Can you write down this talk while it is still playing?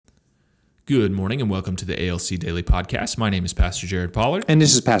Good morning and welcome to the ALC Daily Podcast. My name is Pastor Jared Pollard. And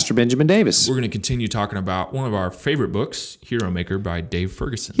this is Pastor Benjamin Davis. We're going to continue talking about one of our favorite books, Hero Maker by Dave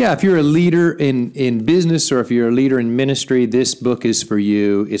Ferguson. Yeah, if you're a leader in business or if you're a leader in ministry, this book is for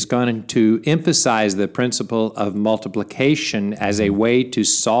you. It's going to emphasize the principle of multiplication as a way to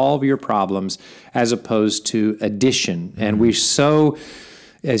solve your problems as opposed to addition. And we so,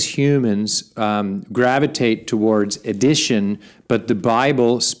 as humans, gravitate towards addition, but the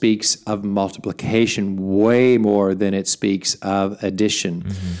Bible speaks of multiplication way more than it speaks of addition.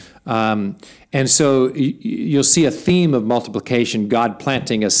 And so you'll see a theme of multiplication, God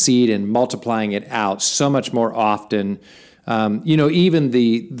planting a seed and multiplying it out so much more often. Even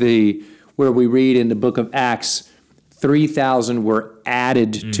the where we read in the book of Acts, 3,000 were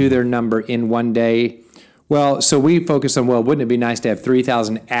added to their number in one day. Well, so we focus on, wouldn't it be nice to have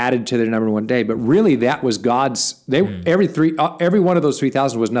 3,000 added to their number in one day? But really, that was God's. Every one of those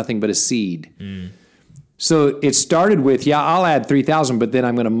 3,000 was nothing but a seed. So it started with, I'll add 3,000, but then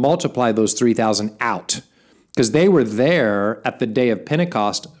I'm going to multiply those 3,000 out because they were there at the day of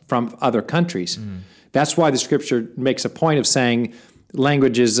Pentecost from other countries. That's why the Scripture makes a point of saying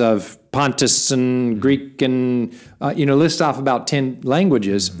languages of Pontus and Greek and, list off about 10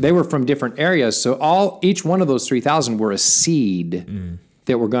 languages. They were from different areas. So each one of those 3,000 were a seed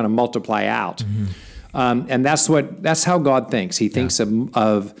that we're going to multiply out. And that's how God thinks. He thinks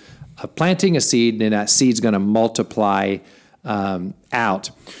of planting a seed, and that seed's going to multiply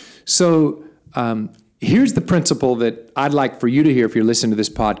out. So here's the principle that I'd like for you to hear if you're listening to this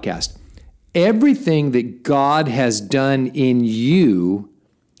podcast. Everything that God has done in you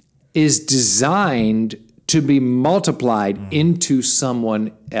is designed to be multiplied into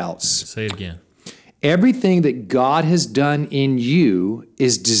someone else. Say it again. Everything that God has done in you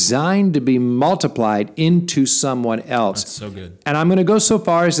is designed to be multiplied into someone else. That's so good. And I'm going to go so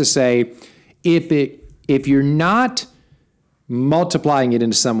far as to say, if you're not multiplying it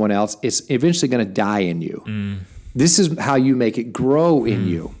into someone else, it's eventually going to die in you. This is how you make it grow in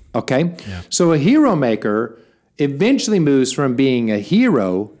you. Okay? Yeah. So a hero maker eventually moves from being a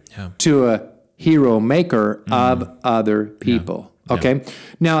hero to a hero maker of other people. Yeah. Okay?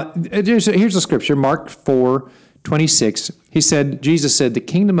 Now, here's the scripture, Mark 4:26. Jesus said, the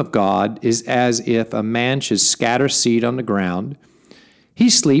kingdom of God is as if a man should scatter seed on the ground. He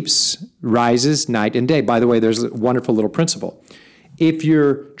sleeps, rises night and day. By the way, there's a wonderful little principle. If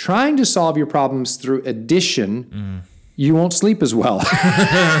you're trying to solve your problems through addition, you won't sleep as well.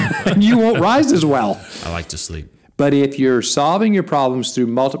 And you won't rise as well. I like to sleep. But if you're solving your problems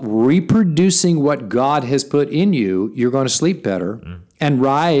through reproducing what God has put in you, you're going to sleep better and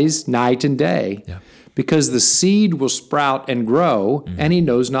rise night and day because the seed will sprout and grow, and he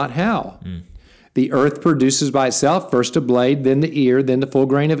knows not how. The earth produces by itself, first a blade, then the ear, then the full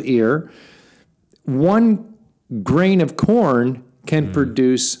grain of ear. One grain of corn can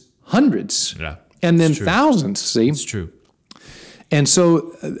produce hundreds. And then thousands, see? It's true. And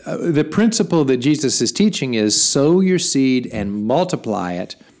so the principle that Jesus is teaching is sow your seed and multiply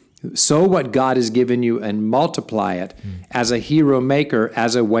it. Sow what God has given you and multiply it as a hero maker,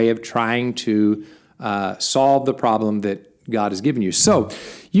 as a way of trying to solve the problem that God has given you. So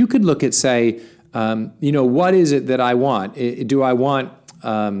you could look at, say, what is it that I want? Do I want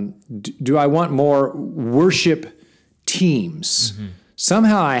more worship teams?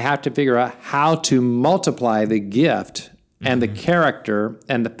 Somehow I have to figure out how to multiply the gift and the character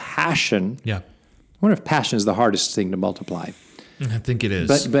and the passion. I wonder if passion is the hardest thing to multiply. I think it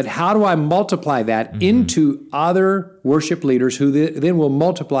is. But how do I multiply that into other worship leaders who then will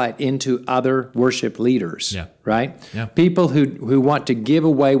multiply it into other worship leaders, right? People who want to give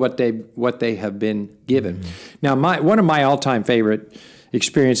away what they have been given. Now, one of my all-time favorite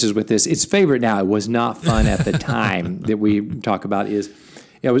experiences with this, it's favorite now, it was not fun at the time that we talk about, is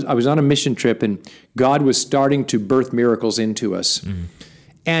I was on a mission trip and God was starting to birth miracles into us.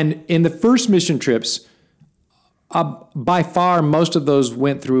 And in the first mission trips, by far most of those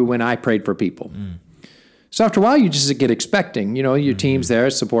went through when I prayed for people. So after a while, you just get expecting, your team's there,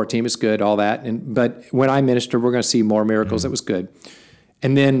 support team is good, all that. But when I minister, we're going to see more miracles. That was good.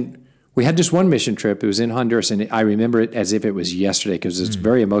 And then we had just one mission trip. It was in Honduras, and I remember it as if it was yesterday because it's a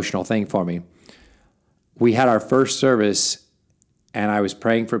very emotional thing for me. We had our first service, and I was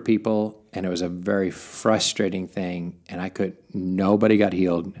praying for people, and it was a very frustrating thing, and nobody got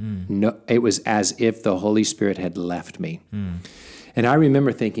healed. No, it was as if the Holy Spirit had left me. And I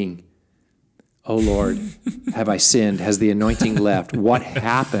remember thinking, oh, Lord, have I sinned? Has the anointing left? What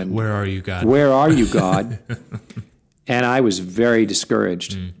happened? Where are you, God? Where are you, God? And I was very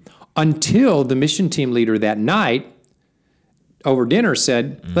discouraged until the mission team leader that night over dinner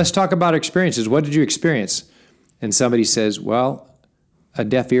said, let's talk about experiences. What did you experience? And somebody says, well, a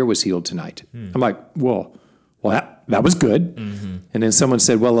deaf ear was healed tonight. I'm like, well, that was good. And then someone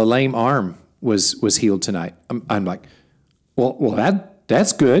said, well, a lame arm was healed tonight. I'm like, well,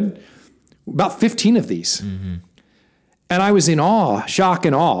 that's good. About 15 of these. And I was in awe, shock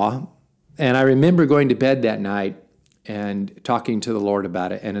and awe. And I remember going to bed that night and talking to the Lord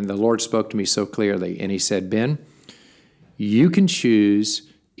about it. And then the Lord spoke to me so clearly. And he said, Ben, you can choose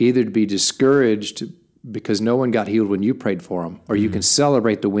either to be discouraged because no one got healed when you prayed for them, or you can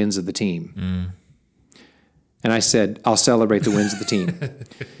celebrate the wins of the team. And I said, I'll celebrate the wins of the team.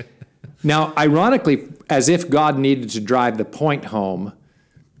 Now, ironically, as if God needed to drive the point home,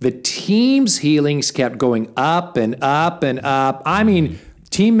 the team's healings kept going up and up and up. I mean,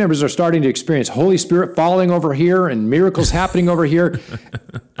 team members are starting to experience Holy Spirit falling over here and miracles happening over here.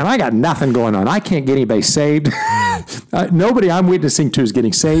 And I got nothing going on. I can't get anybody saved. Nobody I'm witnessing to is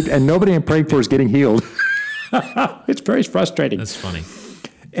getting saved, and nobody I'm praying for is getting healed. It's very frustrating. That's funny.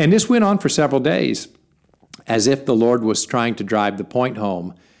 And this went on for several days, as if the Lord was trying to drive the point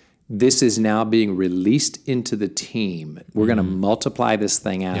home. This is now being released into the team. We're going to multiply this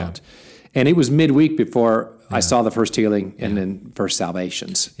thing out. Yeah. And it was midweek before I saw the first healing and then first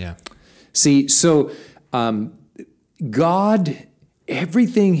salvations. Yeah. See, so God,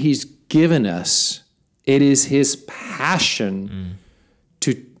 everything he's given us, it is his passion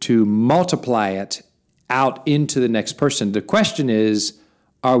to multiply it out into the next person. The question is,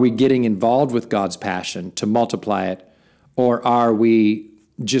 are we getting involved with God's passion to multiply it, or are we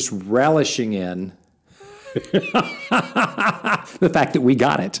just relishing in the fact that we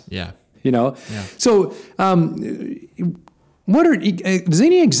got it? Yeah. You know? Yeah. So does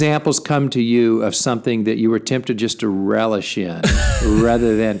any examples come to you of something that you were tempted just to relish in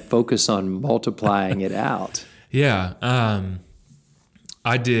rather than focus on multiplying it out? Yeah.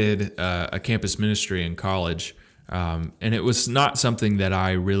 I did a campus ministry in college, and it was not something that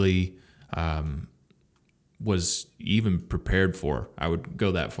I really was even prepared for. I would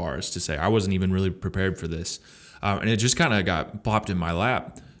go that far as to say I wasn't even really prepared for this. And it just kind of got plopped in my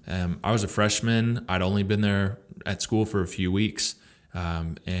lap. I was a freshman. I'd only been there at school for a few weeks.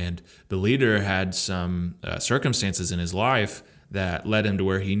 And the leader had some circumstances in his life that led him to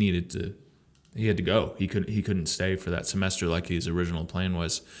where he had to go. He couldn't stay for that semester like his original plan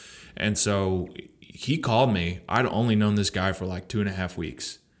was. And so he called me. I'd only known this guy for like 2.5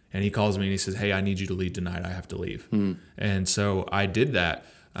 weeks. And he calls me and he says, hey, I need you to lead tonight. I have to leave. And so I did that.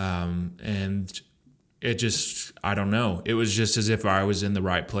 And it just, I don't know. It was just as if I was in the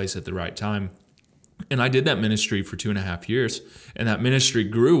right place at the right time. And I did that ministry for 2.5 years. And that ministry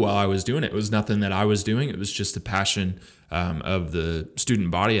grew while I was doing it. It was nothing that I was doing. It was just the passion of the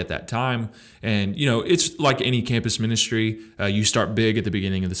student body at that time. And, you know, it's like any campus ministry. You start big at the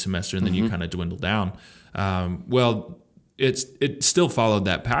beginning of the semester and then you kind of dwindle down. Well, it still followed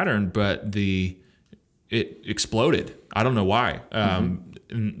that pattern, but it exploded. I don't know why.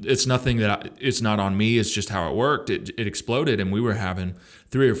 It's nothing it's not on me. It's just how it worked. It exploded, and we were having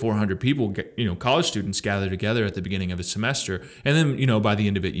 300 or 400 people, college students gather together at the beginning of a semester, and then by the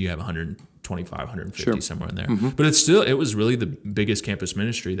end of it, you have 125, 150 somewhere in there. But it was really the biggest campus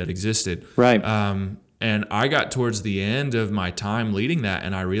ministry that existed. Right. And I got towards the end of my time leading that,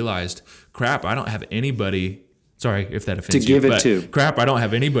 and I realized, crap, I don't have anybody. Sorry if that offends you. To give it but to. Crap, I don't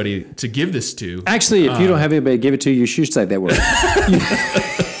have anybody to give this to. Actually, if you don't have anybody to give it to, you should say that word.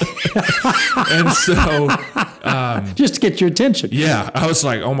 And so... just to get your attention. Yeah, I was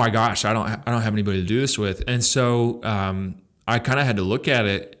like, oh my gosh, I don't have anybody to do this with. And so I kind of had to look at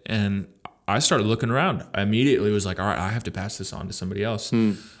it, and I started looking around. I immediately was like, all right, I have to pass this on to somebody else.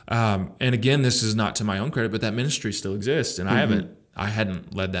 And again, this is not to my own credit, but that ministry still exists. And I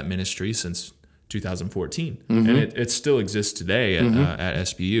hadn't led that ministry since 2014, and it still exists today at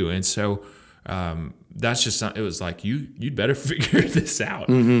SBU. And so that's just it was like you'd better figure this out.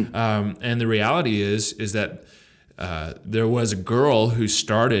 And the reality is that there was a girl who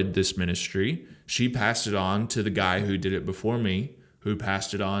started this ministry. She passed it on to the guy who did it before me, who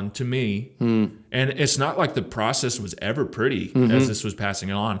passed it on to me. And it's not like the process was ever pretty as this was passing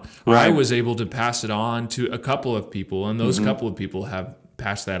it on. Right. I was able to pass it on to a couple of people, and those couple of people have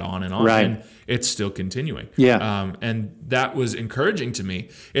passed that on and on, and it's still continuing. Yeah. And that was encouraging to me.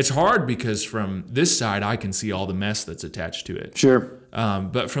 It's hard because from this side, I can see all the mess that's attached to it. Sure.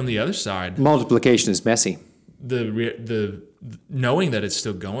 But from the other side, multiplication is messy. The knowing that it's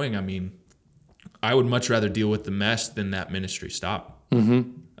still going, I mean, I would much rather deal with the mess than that ministry stop.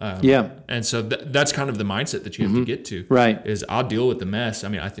 Yeah. And so that's kind of the mindset that you have to get to. Right. Is I'll deal with the mess. I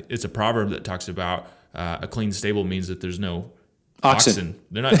mean, I think it's a proverb that talks about a clean stable means that there's no Oxen.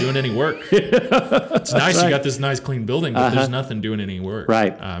 They're not doing any work. It's nice you got this nice clean building, but there's nothing doing any work.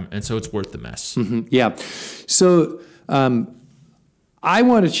 Right. And so it's worth the mess. Yeah. So I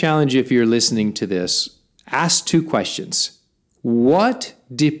want to challenge you, if you're listening to this, ask 2 questions. What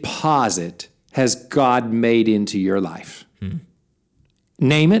deposit has God made into your life?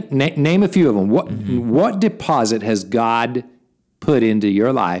 Name it. Name a few of them. What deposit has God put into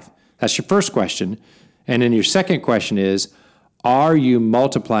your life? That's your first question. And then your second question is, are you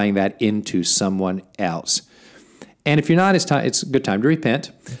multiplying that into someone else? And if you're not, it's a good time to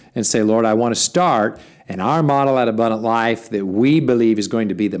repent and say, Lord, I want to start. And our model at Abundant Life that we believe is going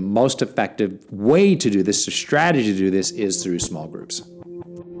to be the most effective way to do this, the strategy to do this, is through small groups.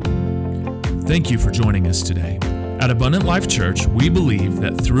 Thank you for joining us today. At Abundant Life Church, we believe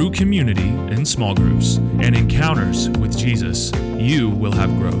that through community in small groups and encounters with Jesus, you will have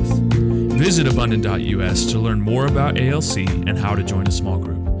growth. Visit abundant.us to learn more about ALC and how to join a small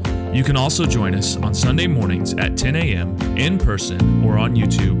group. You can also join us on Sunday mornings at 10 a.m. in person or on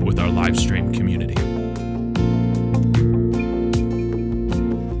YouTube with our live stream community.